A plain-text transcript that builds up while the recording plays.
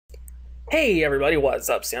Hey everybody, what's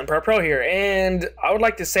up? Pro here, and I would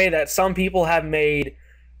like to say that some people have made,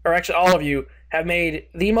 or actually all of you, have made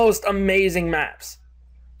the most amazing maps.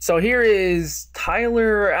 So here is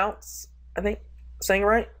Tyler Outs, I think, saying it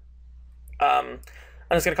right? I'm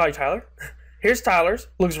just gonna call you Tyler. Here's Tyler's,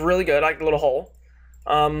 looks really good, I like the little hole.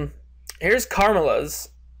 Here's Carmela's.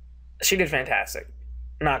 She did fantastic,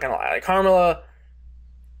 not gonna lie. Like, Carmela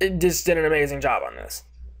just did an amazing job on this.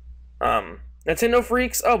 Nintendo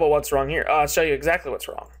freaks. Oh, but what's wrong here? I'll show you exactly what's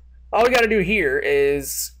wrong. All we got to do here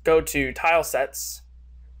is go to tile sets,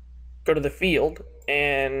 go to the field,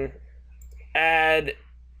 and add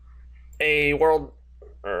a world.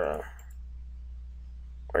 Where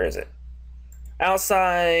is it?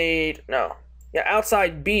 Outside. No. Yeah,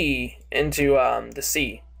 outside B into the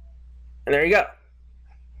C. And there you go.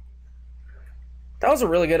 That was a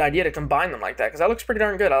really good idea to combine them like that, because that looks pretty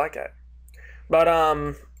darn good. I like that. But,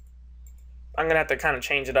 I'm going to have to kind of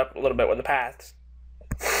change it up a little bit with the paths.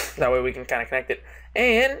 That way we can kind of connect it.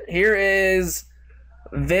 And here is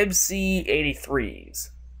Vibc 83s.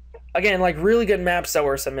 Again, like, really good maps that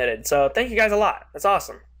were submitted. So thank you guys a lot. That's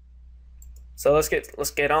awesome. So let's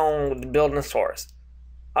get on with building this forest.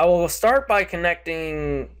 I will start by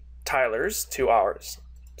connecting Tyler's to ours.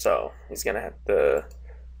 So he's going to have to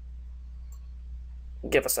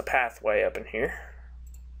give us a pathway up in here.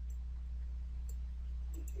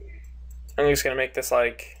 I'm just gonna make this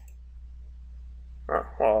like, oh,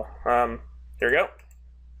 well, here we go.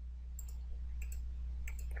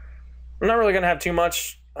 I'm not really gonna have too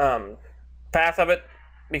much path of it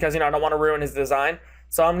because, I don't want to ruin his design.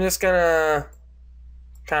 So I'm just gonna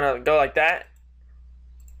kind of go like that,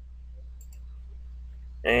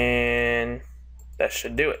 and that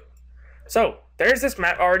should do it. So there's this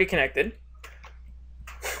map already connected.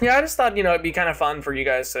 Yeah, I just thought, it'd be kind of fun for you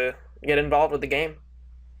guys to get involved with the game.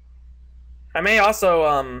 I may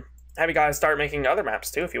also have you guys start making other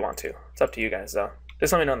maps too if you want to. It's up to you guys though.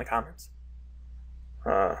 Just let me know in the comments.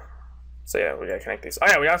 So yeah, we gotta connect these. Oh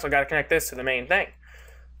yeah, we also gotta connect this to the main thing.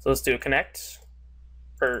 So let's do a connect.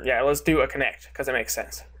 Or yeah, let's do a connect because it makes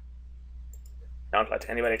sense. Don't let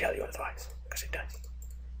anybody tell you otherwise, because it does.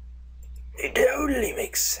 It totally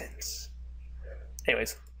makes sense.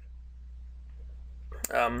 Anyways.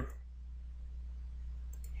 What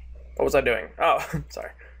was I doing? Oh,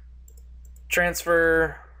 sorry.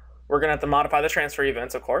 Transfer. We're gonna have to modify the transfer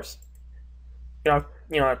events, of course. I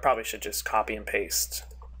probably should just copy and paste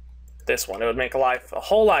this one. It would make life a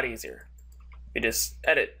whole lot easier. You just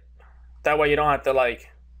edit. That way you don't have to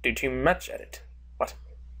do too much edit. What?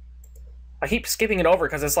 I keep skipping it over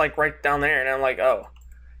because it's like right down there, and I'm like, oh.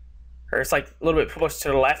 Or it's like a little bit pushed to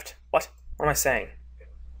the left. What? What am I saying?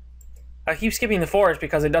 I keep skipping the forest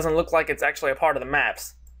because it doesn't look like it's actually a part of the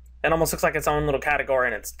maps. It almost looks like its own little category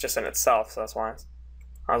and it's just in itself, so that's why.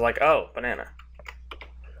 I was like, oh, banana.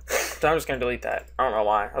 So I'm just going to delete that. I don't know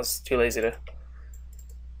why. I was too lazy to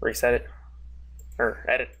reset it. Or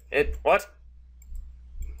edit it. What?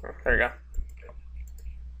 There you go.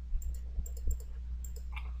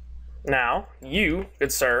 Now, you,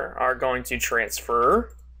 good sir, are going to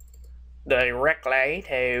transfer directly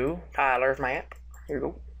to Tyler's map. Here you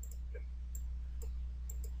go.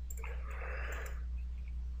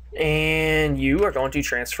 And you are going to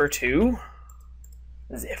transfer to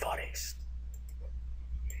the forest.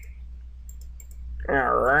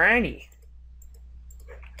 Alrighty.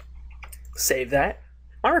 Save that.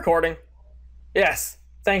 Am I recording? Yes.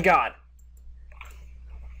 Thank God.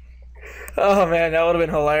 Oh man, that would have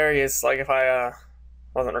been hilarious. Like if I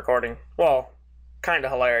wasn't recording. Well, kind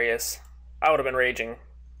of hilarious. I would have been raging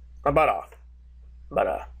my butt off.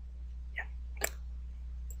 But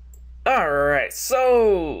alright,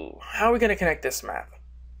 so how are we going to connect this map?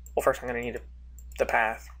 Well, first I'm going to need the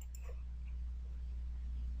path.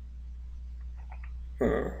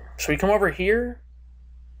 Should we come over here?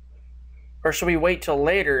 Or should we wait till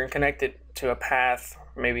later and connect it to a path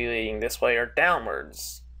maybe leading this way or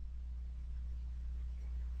downwards?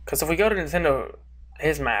 Because if we go to Nintendo,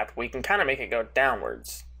 his map, we can kind of make it go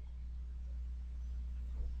downwards.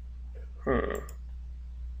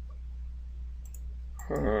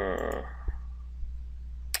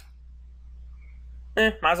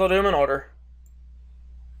 Might as well do them in order.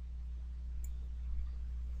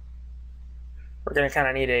 We're gonna kind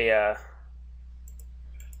of need a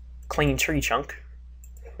clean tree chunk.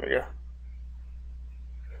 There we go.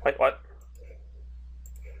 Wait, what?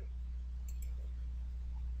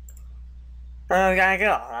 Oh, gotta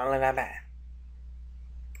go. I don't look that bad.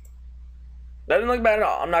 Doesn't look bad at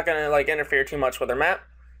all. I'm not gonna interfere too much with their map.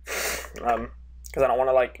 Because I don't want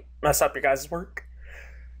to mess up your guys' work.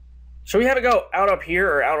 Should we have it go out up here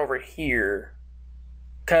or out over here?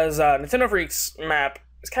 Because Nintendo Freak's map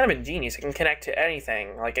is kind of ingenious. It can connect to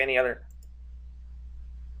anything, like any other.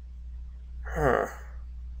 Huh.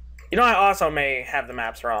 You know, I also may have the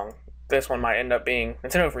maps wrong. This one might end up being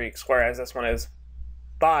Nintendo Freaks, whereas this one is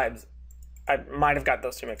Vibes. I might have got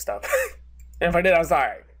those two mixed up. And if I did, I'm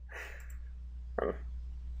sorry.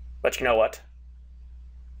 But you know what?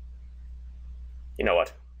 You know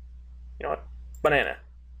what? You know what? Banana.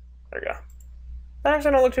 There we go. That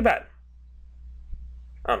actually don't look too bad.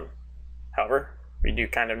 However, we do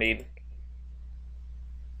kind of need...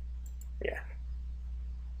 Yeah.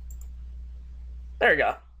 There we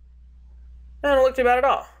go. That don't look too bad at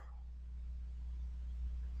all.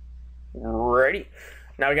 Ready.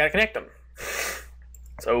 Now we gotta connect them.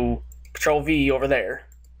 So, Control V over there.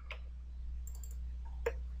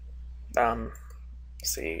 Let's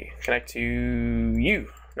see. Connect to you.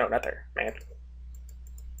 No, not there, man.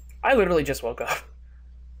 I literally just woke up.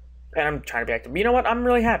 And I'm trying to be active. But you know what? I'm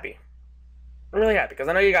really happy. I'm really happy because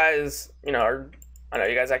I know you guys, I know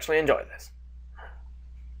you guys actually enjoy this.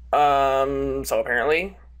 So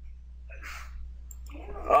apparently.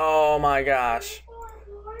 Oh my gosh.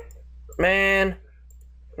 Man.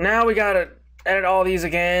 Now we gotta edit all these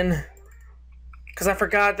again. Because I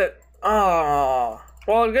forgot that. Oh.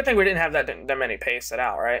 Well, good thing we didn't have that many pasted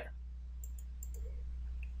out, right?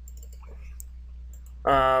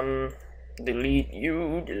 Delete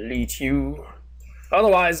you, delete you.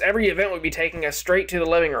 Otherwise, every event would be taking us straight to the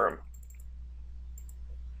living room.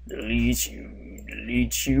 Delete you,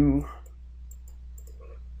 delete you.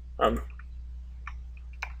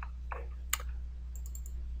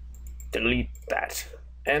 Delete that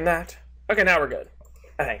and that. Okay, now we're good.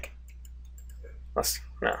 I think.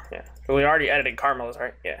 Yeah. We already edited Carmelo's,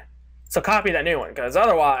 right? Yeah. So copy that new one, because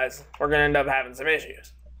otherwise we're gonna end up having some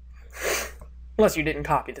issues. Unless you didn't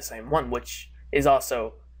copy the same one, which is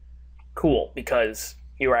also cool, because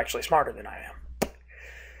you were actually smarter than I am.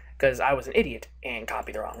 Because I was an idiot and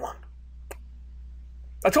copied the wrong one.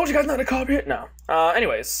 I told you guys not to copy it? No.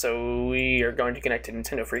 Anyways, so we are going to connect to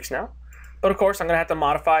Nintendo Freaks now. But of course, I'm going to have to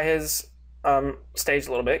modify his stage a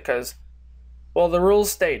little bit, because, well, the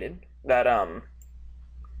rules stated that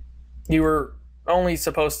you were only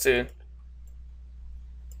supposed to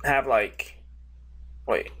have, like...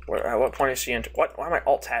 Wait, at what point is she into... What? Why am I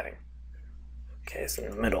alt-tabbing? Okay, it's in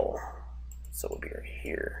the middle. So we'll be right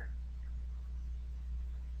here.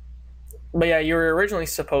 But yeah, you were originally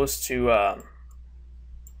supposed to...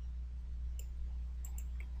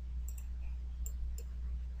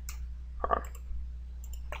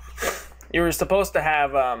 You were supposed to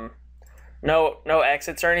have no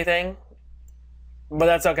exits or anything. But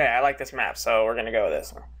that's okay. I like this map, so we're going to go with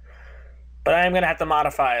this. But I am going to have to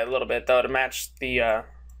modify it a little bit, though, to match the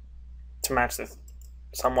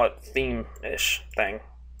somewhat theme-ish thing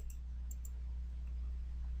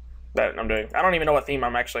that I'm doing. I don't even know what theme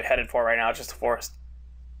I'm actually headed for right now. It's just a forest.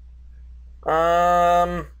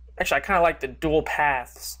 Actually, I kind of like the dual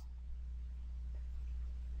paths.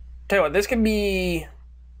 Tell you what, this could be...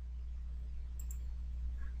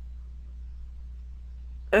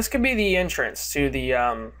 This could be the entrance to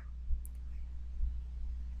the,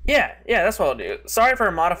 Yeah, that's what I'll do. Sorry for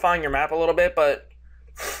modifying your map a little bit, but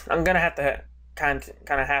I'm gonna have to kind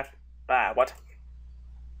of have... what?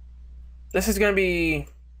 This is gonna be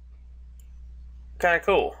kind of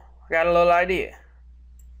cool. I got a little idea.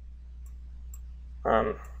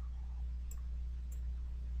 I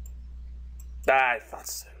thought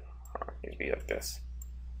so. It'd be like this.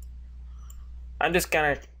 I'm just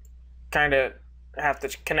gonna kind of have to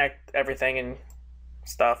connect everything and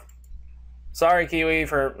stuff. Sorry, Kiwi,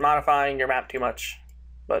 for modifying your map too much,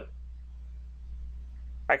 but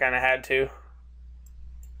I kind of had to.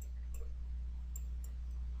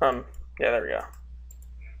 Yeah, there we go.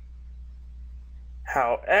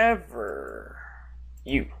 However,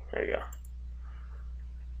 there you go.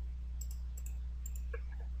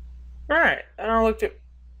 Alright, I don't look too...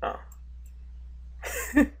 Oh.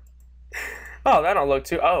 Oh, that don't look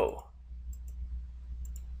too... Oh.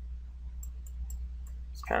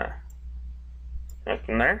 It's kind of...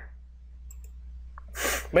 Nothing there.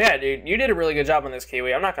 But yeah, dude, you did a really good job on this,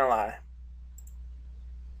 Kiwi. I'm not gonna lie.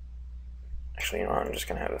 Actually, you know what? I'm just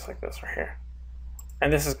gonna have this like this right here.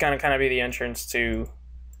 And this is gonna kind of be the entrance to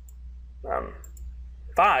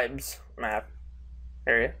Vibes map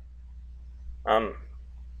area.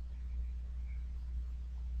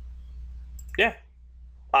 Yeah.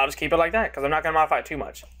 I'll just keep it like that, because I'm not gonna modify it too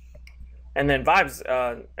much. And then Vibes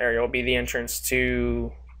area will be the entrance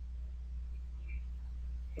to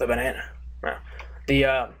the banana. No.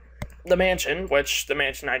 The mansion, which the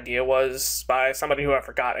mansion idea was by somebody who I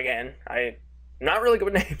forgot again. I'm not really good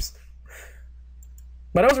with names.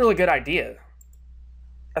 But it was a really good idea.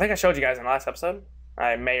 I think I showed you guys in the last episode.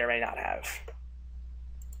 I may or may not have.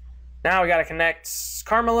 Now we gotta connect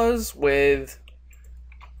Carmela's with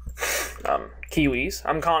Kiwi's.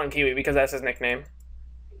 I'm calling him Kiwi because that's his nickname.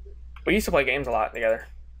 We used to play games a lot together.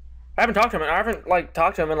 I haven't talked to him. I haven't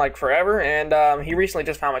talked to him in like forever, and he recently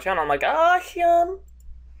just found my channel. I'm like, oh,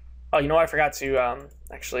 you know what? I forgot to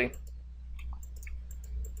actually.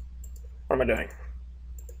 What am I doing?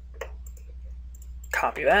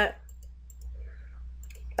 Copy that.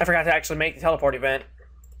 I forgot to actually make the teleport event.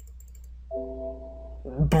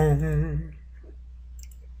 Boom.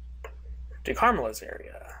 To Carmela's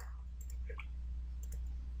area.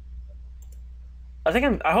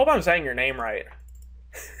 I hope I'm saying your name right.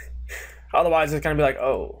 Otherwise, it's gonna be like,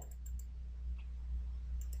 oh.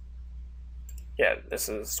 Yeah, this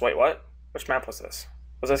is. Wait, what? Which map was this?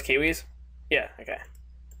 Was this Kiwi's? Yeah, okay.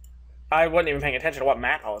 I wasn't even paying attention to what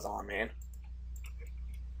map I was on, man.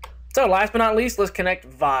 So, last but not least, let's connect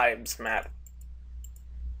Vibes map.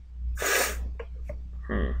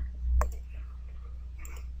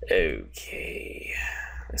 Okay.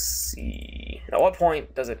 Let's see. At what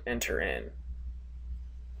point does it enter in?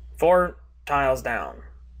 4 tiles down.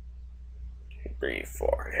 2, 3,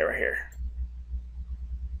 4. Here, right here.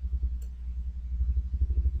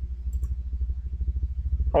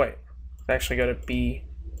 Oh, wait. Actually go to B.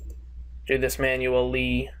 Do this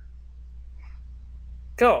manually.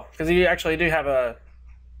 Cool, because you actually do have a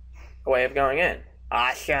way of going in.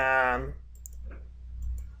 Awesome.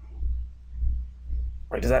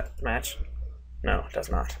 Wait, does that match? No, it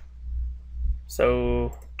does not.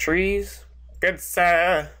 So, trees. Good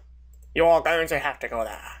sir. You are going to have to go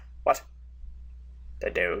there. What?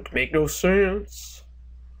 That don't make no sense.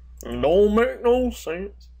 Don't make no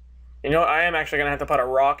sense. You know, I am actually going to have to put a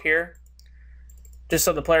rock here. Just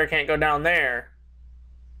so the player can't go down there.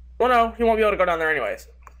 Well, no, he won't be able to go down there anyways.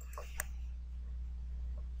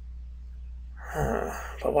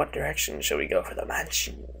 But what direction should we go for the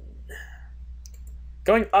mansion?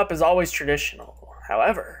 Going up is always traditional.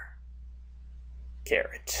 However,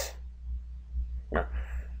 carrot. No.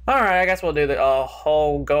 Alright, I guess we'll do the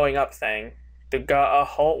whole going up thing. The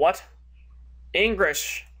whole what?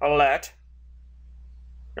 English alert.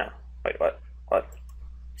 No. Wait, what? What?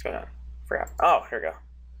 What's going on? Forgot. Oh, here we go.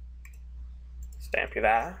 Stamp you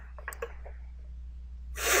that.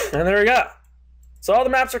 And there we go. So all the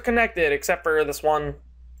maps are connected except for this one.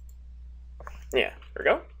 Yeah, there we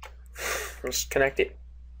go. Just connect it.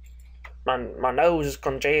 My nose is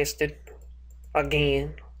congested.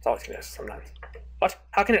 Again. It's always congested sometimes. What?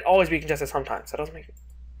 How can it always be congested sometimes? That doesn't make it.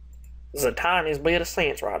 This is the tiniest bit of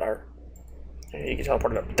sense right there. And you can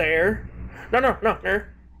teleport it up there. No.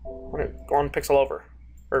 There. One pixel over.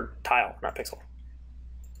 Or tile, not pixel.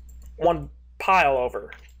 One pile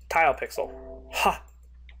over. Tile pixel. Ha!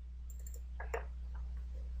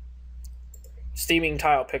 Steaming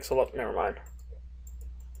tile pixel up. Never mind.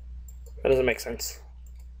 That doesn't make sense.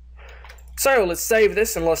 So, let's save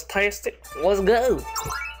this and let's test it. Let's go.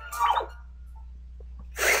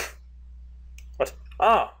 What?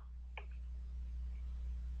 Oh.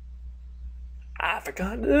 I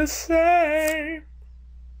forgot to save.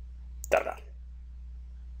 Da-da.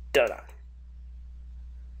 Da-da.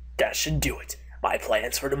 That should do it. My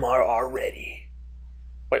plans for tomorrow are ready.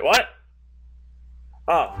 Wait, what?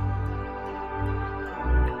 Oh.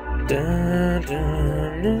 Dun,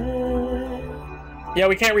 dun, dun. Yeah,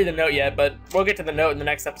 we can't read the note yet, but we'll get to the note in the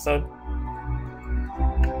next episode.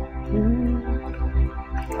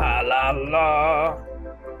 Ah, la la.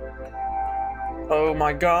 Oh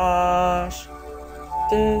my gosh.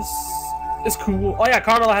 This is cool. Oh yeah,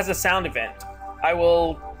 Carmela has a sound event. I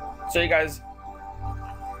will show you guys.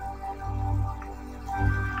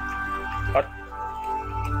 What?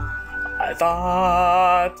 I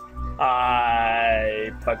thought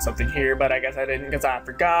I put something here, but I guess I didn't because I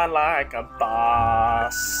forgot like a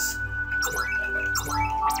boss.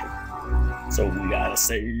 So we gotta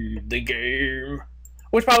save the game.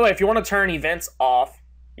 Which, by the way, if you want to turn events off,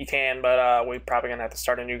 you can, but we're probably gonna have to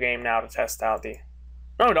start a new game now to test out the.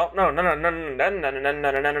 No, we don't. No,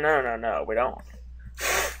 we don't.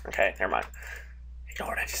 Okay, never mind. Ignore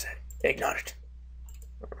what I just said. Ignore it.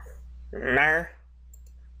 Nah.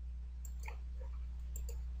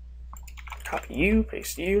 Copy you,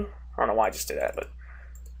 paste you. I don't know why I just did that, but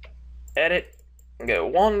edit and go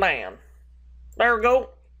one down. There we go.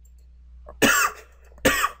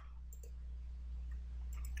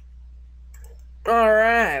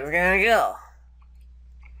 Alright, we're gonna go.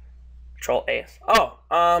 Control S. Oh,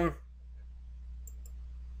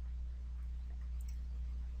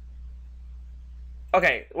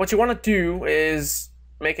 okay, what you want to do is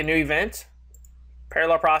make a new event.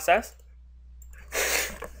 Parallel process.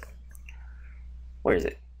 Where is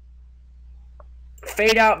it?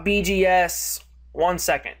 Fade out BGS 1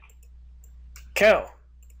 second. Cool.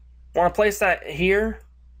 Want to place that here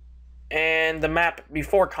and the map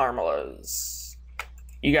before Carmela's.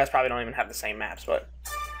 You guys probably don't even have the same maps, but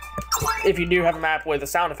if you do have a map with a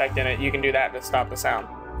sound effect in it, you can do that to stop the sound.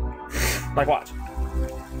 Like, watch.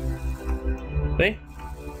 See?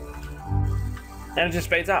 And it just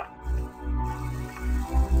fades out.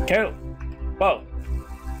 Cool. Whoa.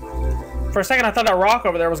 For a second, I thought that rock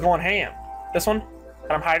over there was going ham. This one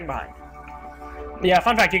that I'm hiding behind. Yeah,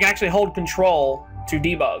 fun fact, you can actually hold control to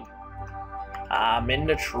debug. I'm in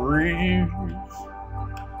the trees.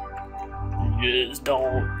 Just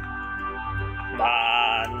don't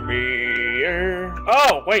mind me.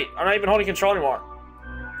 Oh, wait, I'm not even holding control anymore.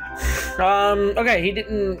 Okay, he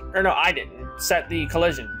didn't, or no, I didn't set the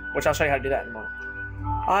collision, which I'll show you how to do that in a moment.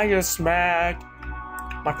 I just smacked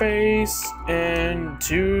my face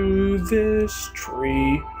into this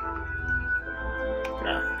tree.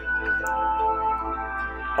 No.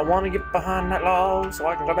 I want to get behind that log so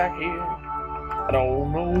I can go back here. I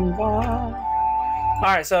don't know why.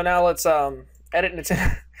 Alright, so now let's edit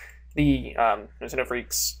Nintendo, the Nintendo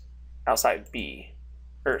Freaks outside B,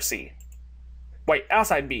 or C. Wait,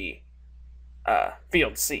 outside B,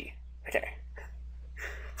 field C. Okay.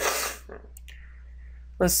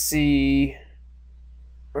 Let's see.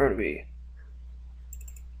 Where would it be?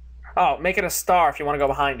 Oh, make it a star if you want to go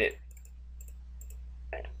behind it.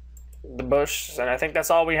 The bush, and I think that's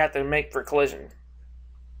all we have to make for collision.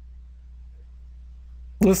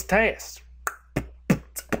 Let's test. I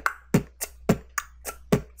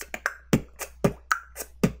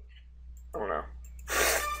don't know.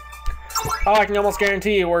 Oh, I can almost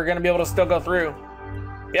guarantee you we're going to be able to still go through.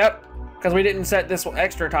 Yep, because we didn't set this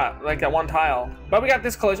extra tile, like that one tile. But we got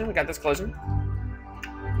this collision, we got this collision.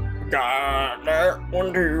 Got that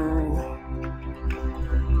one too.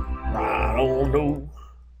 I don't know.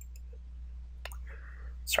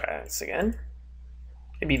 Let's try this again.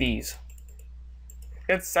 Maybe these.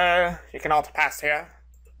 It's, you can auto pass here.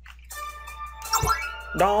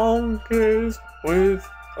 Donkeys with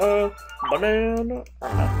a banana. I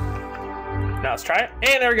don't know. Now let's try it.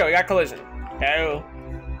 And there we go, we got collision. Go.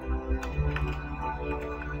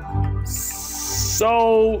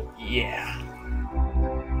 So, yeah.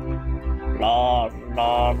 La,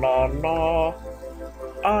 la, la, la.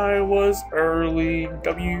 I was early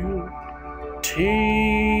WTF.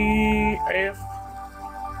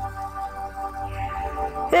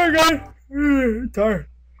 Okay. Tired.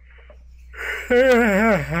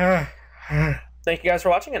 Thank you guys for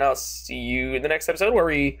watching, and I'll see you in the next episode where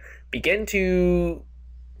we begin to,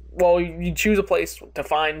 well, you choose a place to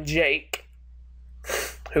find Jake,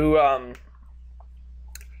 who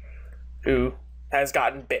has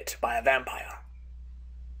gotten bit by a vampire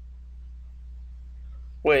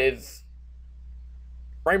with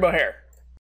rainbow hair.